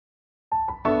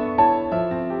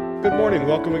Good morning.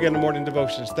 Welcome again to Morning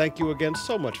Devotions. Thank you again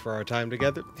so much for our time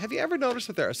together. Have you ever noticed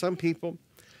that there are some people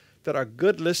that are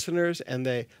good listeners and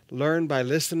they learn by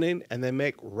listening and they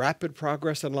make rapid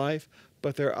progress in life?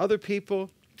 But there are other people,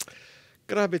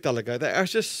 grabe talaga, they are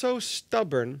just so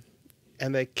stubborn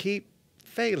and they keep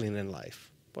failing in life.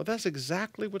 Well, that's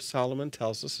exactly what Solomon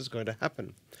tells us is going to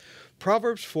happen.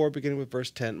 Proverbs 4, beginning with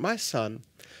verse 10, "My son,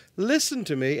 listen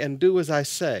to me and do as I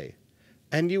say,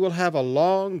 and you will have a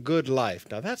long, good life."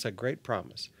 Now, that's a great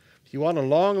promise. If you want a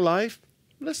long life,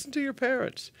 listen to your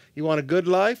parents. You want a good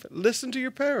life, listen to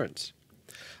your parents.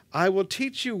 "I will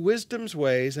teach you wisdom's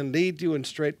ways and lead you in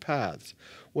straight paths.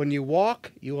 When you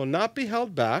walk, you will not be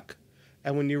held back,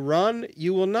 and when you run,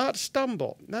 you will not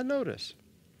stumble." Now, notice,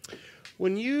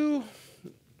 when you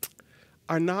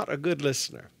are not a good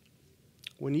listener,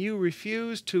 when you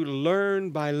refuse to learn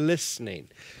by listening,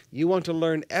 you want to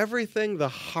learn everything the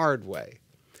hard way.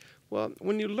 Well,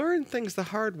 when you learn things the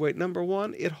hard way, number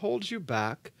one, it holds you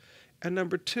back, and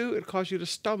number two, it causes you to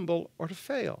stumble or to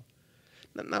fail.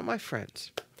 Now, my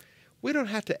friends, we don't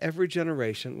have to every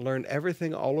generation learn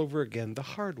everything all over again the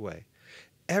hard way.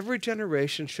 Every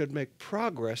generation should make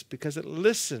progress because it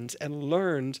listens and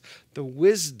learns the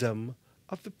wisdom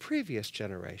of the previous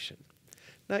generation.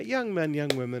 Now, young men,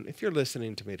 young women, if you're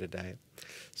listening to me today,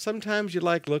 sometimes you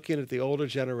like looking at the older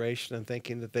generation and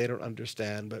thinking that they don't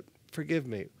understand, but forgive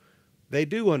me, they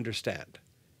do understand.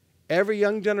 Every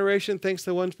young generation thinks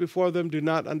the ones before them do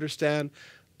not understand,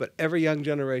 but every young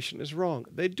generation is wrong.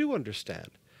 They do understand.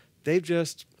 They've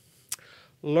just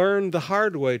learned the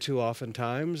hard way too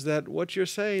oftentimes that what you're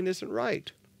saying isn't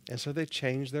right, and so they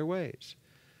change their ways.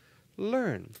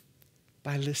 Learn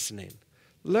by listening.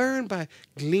 Learn by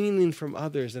gleaning from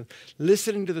others and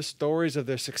listening to the stories of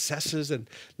their successes and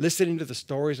listening to the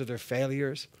stories of their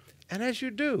failures. And as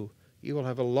you do, you will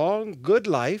have a long, good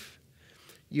life.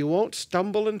 You won't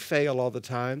stumble and fail all the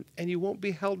time, and you won't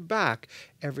be held back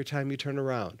every time you turn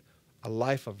around. A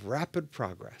life of rapid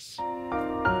progress.